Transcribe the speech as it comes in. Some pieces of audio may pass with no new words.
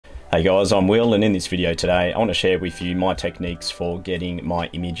Hey guys, I'm Will, and in this video today I want to share with you my techniques for getting my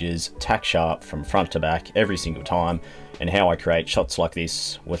images tack sharp from front to back every single time, and how I create shots like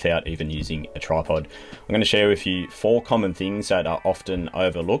this without even using a tripod. I'm going to share with you 4 common things that are often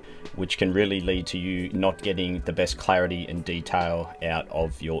overlooked, which can really lead to you not getting the best clarity and detail out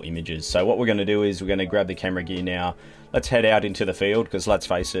of your images. So what we're going to do is we're going to grab the camera gear now. Let's head out into the field, because let's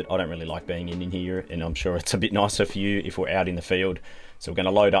face it, I don't really like being in here, and I'm sure it's a bit nicer for you if we're out in the field. So we're going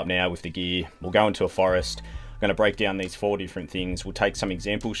to load up now with the gear. We'll go into a forest. I'm going to break down these 4 different things. We'll take some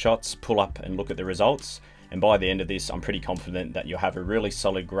example shots, pull up and look at the results. And by the end of this, I'm pretty confident that you'll have a really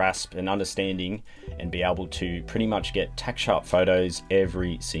solid grasp and understanding and be able to pretty much get tack sharp photos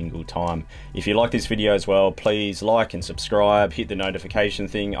every single time. If you like this video as well, please like and subscribe, hit the notification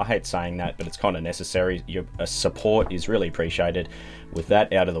thing. I hate saying that, but it's kind of necessary. Your support is really appreciated. With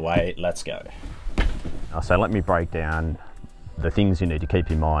that out of the way, let's go. So let me break down the things you need to keep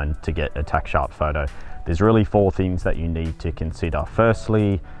in mind to get a tack sharp photo. There's really 4 things that you need to consider.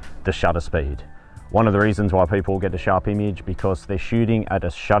 Firstly, the shutter speed. One of the reasons why people get a sharp image, because they're shooting at a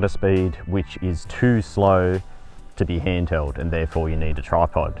shutter speed which is too slow to be handheld, and therefore you need a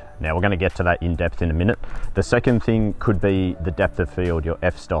tripod. Now we're going to get to that in depth in a minute. The second thing could be the depth of field, your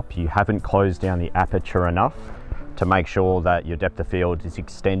f-stop. You haven't closed down the aperture enough to make sure that your depth of field is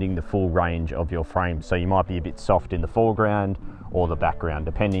extending the full range of your frame. So you might be a bit soft in the foreground or the background,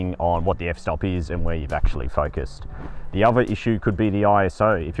 depending on what the f-stop is and where you've actually focused. The other issue could be the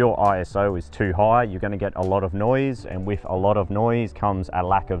ISO. If your ISO is too high, you're going to get a lot of noise, and with a lot of noise comes a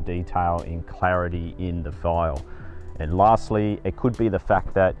lack of detail in clarity in the file. And lastly, it could be the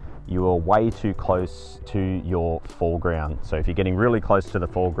fact that you are way too close to your foreground. So if you're getting really close to the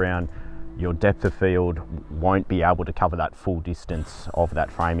foreground, your depth of field won't be able to cover that full distance of that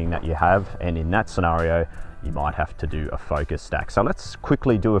framing that you have, and in that scenario you might have to do a focus stack. So let's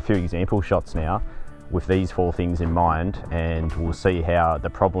quickly do a few example shots now with these 4 things in mind, and we'll see how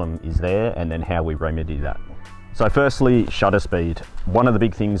the problem is there and then how we remedy that. So firstly, shutter speed. One of the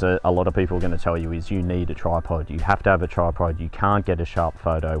big things a lot of people are going to tell you is you need a tripod. You have to have a tripod. You can't get a sharp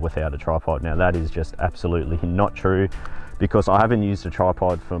photo without a tripod. Now that is just absolutely not true, because I haven't used a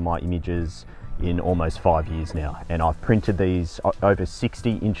tripod for my images in almost 5 years now, and I've printed these over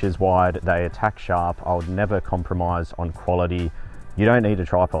 60 inches wide. They are tack sharp. I would never compromise on quality. You don't need a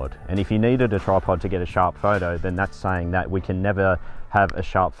tripod, and if you needed a tripod to get a sharp photo, then that's saying that we can never have a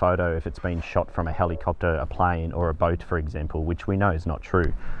sharp photo if it's been shot from a helicopter, a plane, or a boat, for example, which we know is not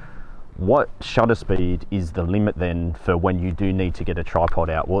true. What shutter speed is the limit then for when you do need to get a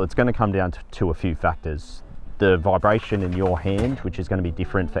tripod out? Well, it's going to come down to a few factors. The vibration in your hand, which is going to be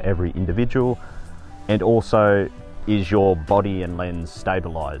different for every individual, and also, is your body and lens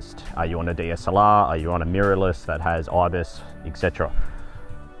stabilized? Are you on a DSLR? Are you on a mirrorless that has IBIS, etc.?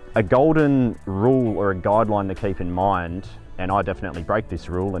 A golden rule or a guideline to keep in mind, and I definitely break this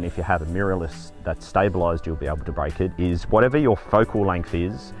rule, and if you have a mirrorless that's stabilized, you'll be able to break it, is whatever your focal length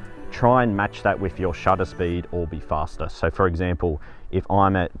is, try and match that with your shutter speed or be faster. So for example, if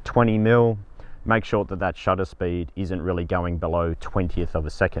I'm at 20 mil, make sure that that shutter speed isn't really going below 20th of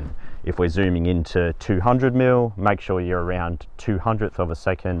a second. If we're zooming into 200 mil, make sure you're around 200th of a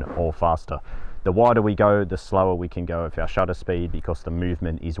second or faster. The wider we go, the slower we can go with our shutter speed, because the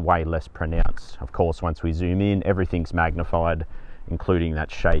movement is way less pronounced. Of course, once we zoom in, everything's magnified, including that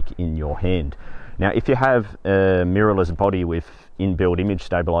shake in your hand. Now, if you have a mirrorless body with inbuilt image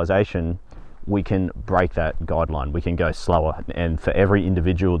stabilization, we can break that guideline. We can go slower, and for every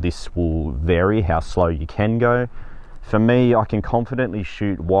individual this will vary how slow you can go. For me, I can confidently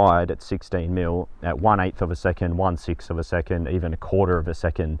shoot wide at 16 mil at 1/8 of a second, 1/6 of a second, even 1/4 of a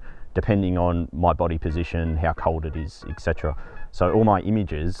second, depending on my body position, how cold it is, etc. So all my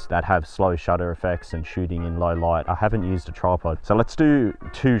images that have slow shutter effects and shooting in low light, I haven't used a tripod. So let's do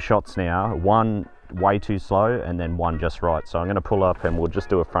 2 shots now, one way too slow and then one just right. So I'm going to pull up and we'll just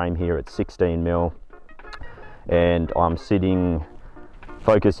do a frame here at 16 mil, and I'm sitting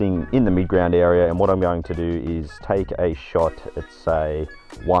focusing in the midground area, and what I'm going to do is take a shot at say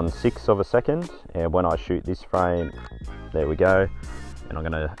 1/6 of a second, and when I shoot this frame, there we go, and I'm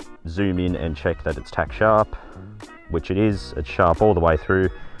going to zoom in and check that it's tack sharp, which it is. It's sharp all the way through.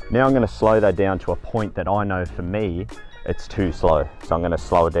 Now I'm going to slow that down to a point that I know for me it's too slow, so I'm going to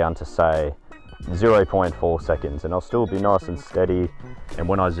slow it down to say 0.4 seconds, and I'll still be nice and steady. And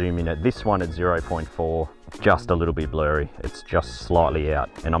when I zoom in at this one at 0.4, just a little bit blurry, it's just slightly out,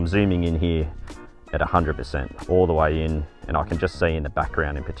 and I'm zooming in here at 100% all the way in, and I can just see in the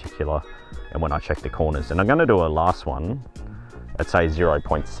background in particular, and when I check the corners. And I'm going to do a last one at say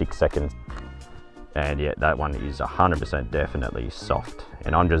 0.6 seconds. And yeah, that one is 100% definitely soft.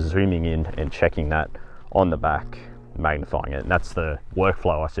 And I'm just zooming in and checking that on the back, magnifying it. And that's the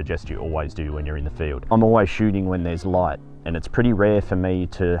workflow I suggest you always do when you're in the field. I'm always shooting when there's light, and it's pretty rare for me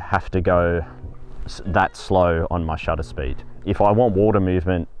to have to go that slow on my shutter speed. If I want water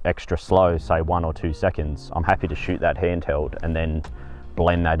movement extra slow, say 1 or 2 seconds, I'm happy to shoot that handheld and then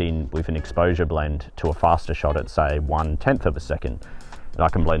blend that in with an exposure blend to a faster shot at say 1/10 of a second, and I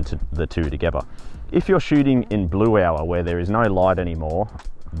can blend the two together. If you're shooting in blue hour where there is no light anymore,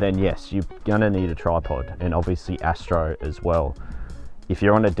 then yes, you're gonna need a tripod, and obviously Astro as well. If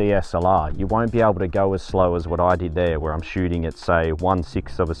you're on a DSLR, you won't be able to go as slow as what I did there, where I'm shooting at say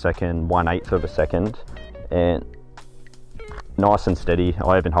 1/6 of a second, 1/8 of a second, and nice and steady.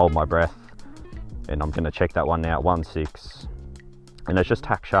 I even hold my breath, and I'm gonna check that one now at 1/6, and it's just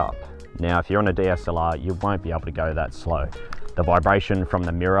tack sharp. Now, if you're on a DSLR, you won't be able to go that slow. The vibration from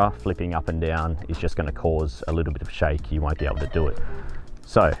the mirror flipping up and down is just gonna cause a little bit of shake. You won't be able to do it.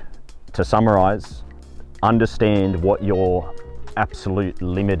 So, to summarize, understand what your absolute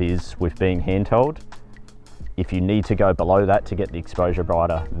limit is with being handheld. If you need to go below that to get the exposure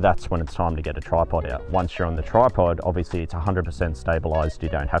brighter, that's when it's time to get a tripod out. Once you're on the tripod, obviously it's 100% stabilized. You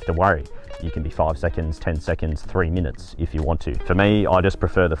don't have to worry. You can be 5 seconds, 10 seconds, 3 minutes if you want to. For me, I just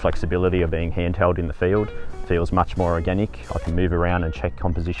prefer the flexibility of being handheld in the field. It feels much more organic. I can move around and check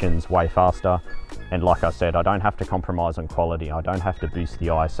compositions way faster. And like I said, I don't have to compromise on quality. I don't have to boost the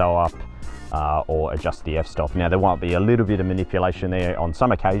ISO up or adjust the f-stop. Now, there might be a little bit of manipulation there on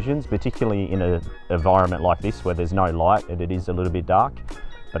some occasions, particularly in an environment like this where there's no light and it is a little bit dark,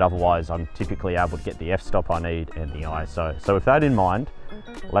 but otherwise I'm typically able to get the f-stop I need and the ISO. So with that in mind,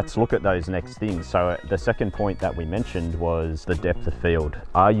 let's look at those next things. So the second point that we mentioned was the depth of field.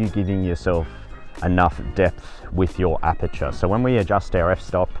 Are you giving yourself enough depth with your aperture? So when we adjust our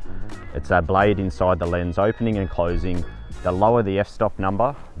f-stop, it's that blade inside the lens opening and closing. The lower the f-stop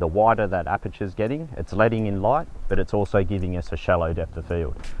number, the wider that aperture's getting. It's letting in light, but it's also giving us a shallow depth of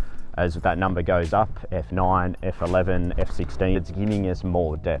field. As that number goes up, f9, f11, f16, it's giving us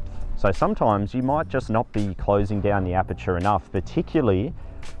more depth. So sometimes you might just not be closing down the aperture enough, particularly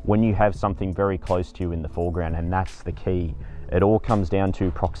when you have something very close to you in the foreground, and that's the key. It all comes down to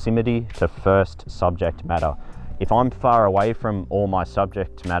proximity to first subject matter. If I'm far away from all my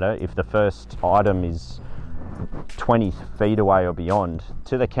subject matter, if the first item is 20 feet away or beyond,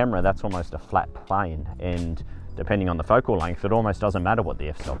 to the camera that's almost a flat plane, and depending on the focal length, it almost doesn't matter what the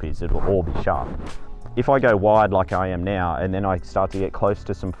f-stop is, it'll all be sharp. If I go wide like I am now and then I start to get close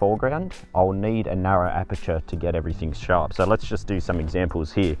to some foreground, I'll need a narrow aperture to get everything sharp. So let's just do some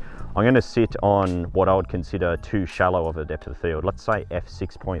examples here. I'm going to sit on what I would consider too shallow of a depth of field, let's say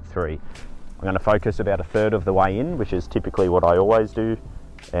f6.3. I'm going to focus about 1/3 of the way in, which is typically what I always do,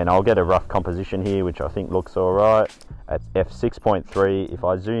 and I'll get a rough composition here which I think looks alright. At f6.3, if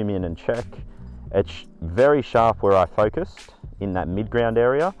I zoom in and check, it's very sharp where I focused in that midground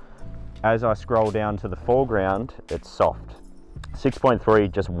area. As I scroll down to the foreground, it's soft.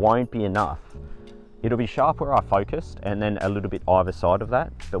 6.3 just won't be enough. It'll be sharp where I focused and then a little bit either side of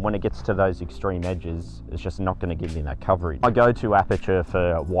that, but when it gets to those extreme edges, it's just not going to give me that coverage. I go to Aperture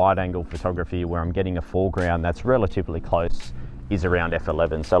for wide angle photography where I'm getting a foreground that's relatively close, is around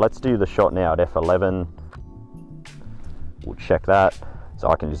f11. So let's do the shot now at f11. We'll check that. So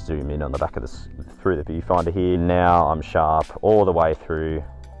I can just zoom in on the back of this through the viewfinder here. Now I'm sharp all the way through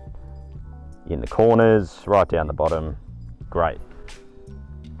in the corners, right down the bottom. Great.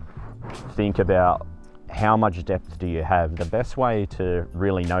 Think about how much depth do you have. The best way to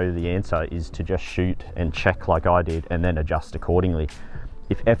really know the answer is to just shoot and check like I did and then adjust accordingly.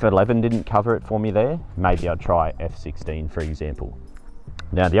 If f11 didn't cover it for me there, maybe I'd try f16 for example.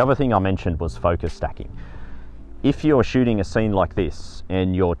 Now the other thing I mentioned was focus stacking. If you're shooting a scene like this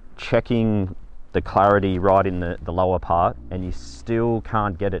and you're checking the clarity right in the lower part and you still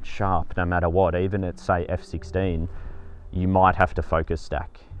can't get it sharp no matter what, even at say f16, you might have to focus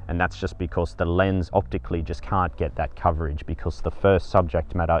stack. And that's just because the lens optically just can't get that coverage because the first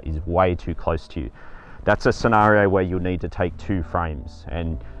subject matter is way too close to you. That's a scenario where you'll need to take 2 frames,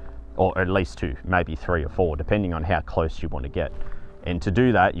 or at least 2, maybe 3 or 4, depending on how close you want to get. And to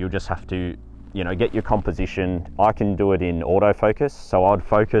do that, you'll just have to, you know, get your composition. I can do it in autofocus, so I'd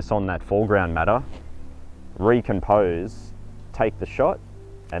focus on that foreground matter, recompose, take the shot,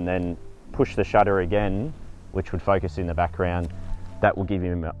 and then push the shutter again, which would focus in the background. That will give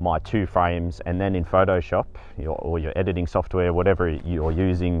you my 2 frames, and then in Photoshop or your editing software, whatever you're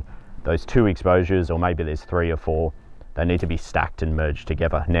using, those 2 exposures, or maybe there's 3 or 4, they need to be stacked and merged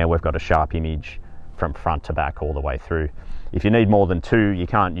together. Now we've got a sharp image from front to back all the way through. If you need more than 2, you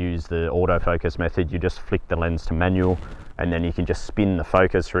can't use the autofocus method. You just flick the lens to manual, and then you can just spin the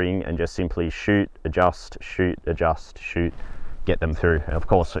focus ring and just simply shoot, adjust, shoot, adjust, shoot, get them through. And of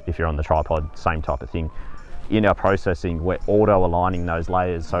course, if you're on the tripod, same type of thing. In our processing, we're auto aligning those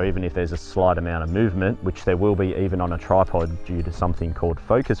layers, so even if there's a slight amount of movement, which there will be even on a tripod due to something called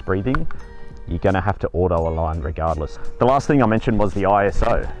focus breathing, you're going to have to auto align regardless. The last thing I mentioned was the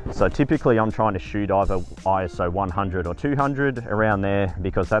ISO. So typically I'm trying to shoot either ISO 100 or 200, around there,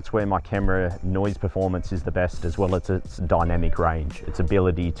 because that's where my camera noise performance is the best, as well as its dynamic range, its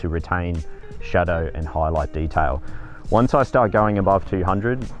ability to retain shadow and highlight detail. Once I start going above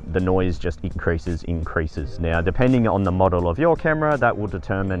 200, the noise just increases. Now, depending on the model of your camera, that will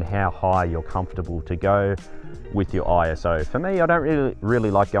determine how high you're comfortable to go with your ISO. For me, I don't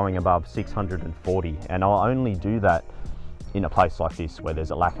really like going above 640, and I'll only do that in a place like this where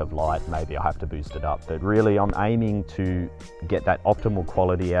there's a lack of light. Maybe I have to boost it up, but really I'm aiming to get that optimal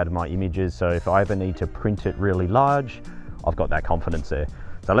quality out of my images. So if I ever need to print it really large, I've got that confidence there.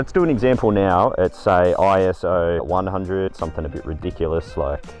 So let's do an example now. It's say ISO 100, something a bit ridiculous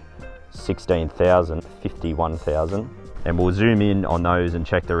like 16,000, 51,000. And we'll zoom in on those and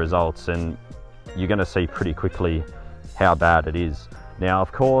check the results, and you're gonna see pretty quickly how bad it is. Now,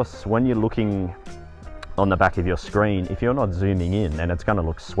 of course, when you're looking on the back of your screen, if you're not zooming in, then it's gonna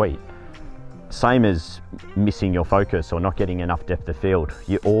look sweet. Same as missing your focus or not getting enough depth of field.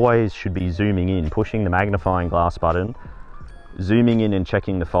 You always should be zooming in, pushing the magnifying glass button, zooming in and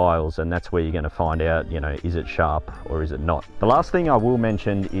checking the files, and that's where you're going to find out, you know, is it sharp or is it not. The last thing I will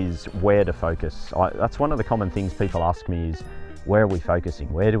mention is where to focus. That's one of the common things people ask me is, where are we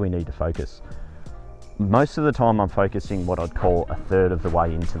focusing? Where do we need to focus? Most of the time I'm focusing what I'd call a third of the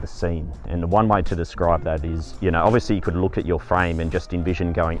way into the scene. And the one way to describe that is, you know, obviously you could look at your frame and just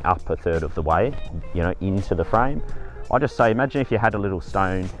envision going up a third of the way, you know, into the frame. I just say, imagine if you had a little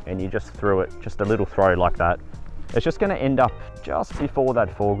stone and you just threw it, just a little throw like that. It's just going to end up just before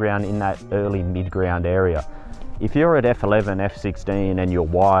that foreground, in that early mid-ground area. If you're at f11, f16 and you're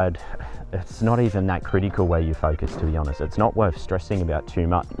wide, it's not even that critical where you focus, to be honest. It's not worth stressing about too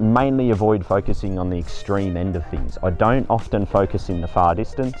much. Mainly avoid focusing on the extreme end of things. I don't often focus in the far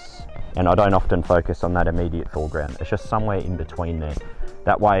distance, and I don't often focus on that immediate foreground. It's just somewhere in between there.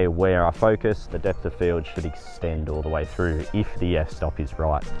 That way, where I focus, the depth of field should extend all the way through if the f-stop is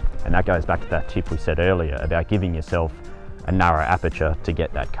right. And that goes back to that tip we said earlier about giving yourself a narrow aperture to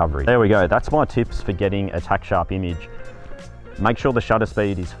get that coverage. There we go, that's my tips for getting a tack sharp image. Make sure the shutter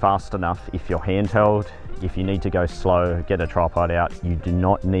speed is fast enough if you're handheld. If you need to go slow, get a tripod out. You do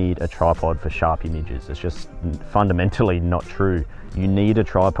not need a tripod for sharp images. It's just fundamentally not true. You need a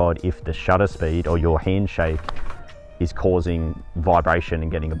tripod if the shutter speed or your handshake is causing vibration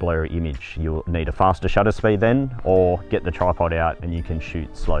and getting a blurry image. You'll need a faster shutter speed then, or get the tripod out and you can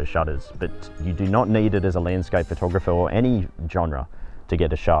shoot slow shutters. But you do not need it as a landscape photographer or any genre to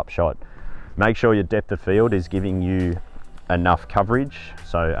get a sharp shot. Make sure your depth of field is giving you enough coverage,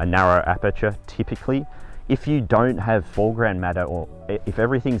 so a narrow aperture typically. If you don't have foreground matter, or if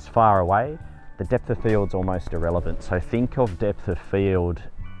everything's far away, the depth of field's almost irrelevant. So think of depth of field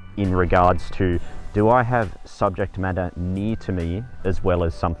in regards to, do I have subject matter near to me as well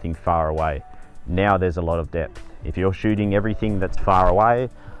as something far away? Now there's a lot of depth. If you're shooting everything that's far away,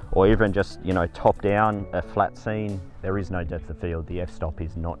 or even just, you know, top down a flat scene, there is no depth of field. The f-stop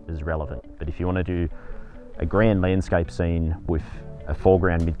is not as relevant. But if you want to do a grand landscape scene with a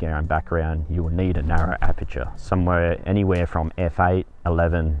foreground, midground, background, you will need a narrow aperture, somewhere anywhere from f8,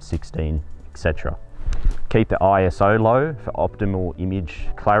 11, 16, etc. Keep the ISO low for optimal image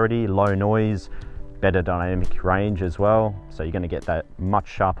clarity, low noise, better dynamic range as well. So you're going to get that much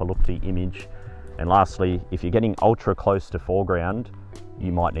sharper look to the image. And lastly, if you're getting ultra close to foreground,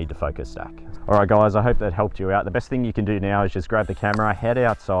 you might need to focus stack. All right guys, I hope that helped you out. The best thing you can do now is just grab the camera, head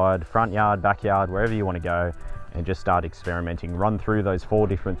outside, front yard, backyard, wherever you want to go, and just start experimenting. Run through those 4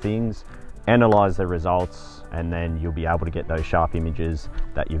 different things, analyze the results, and then you'll be able to get those sharp images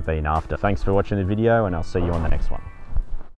that you've been after. Thanks for watching the video, and I'll see you on the next one.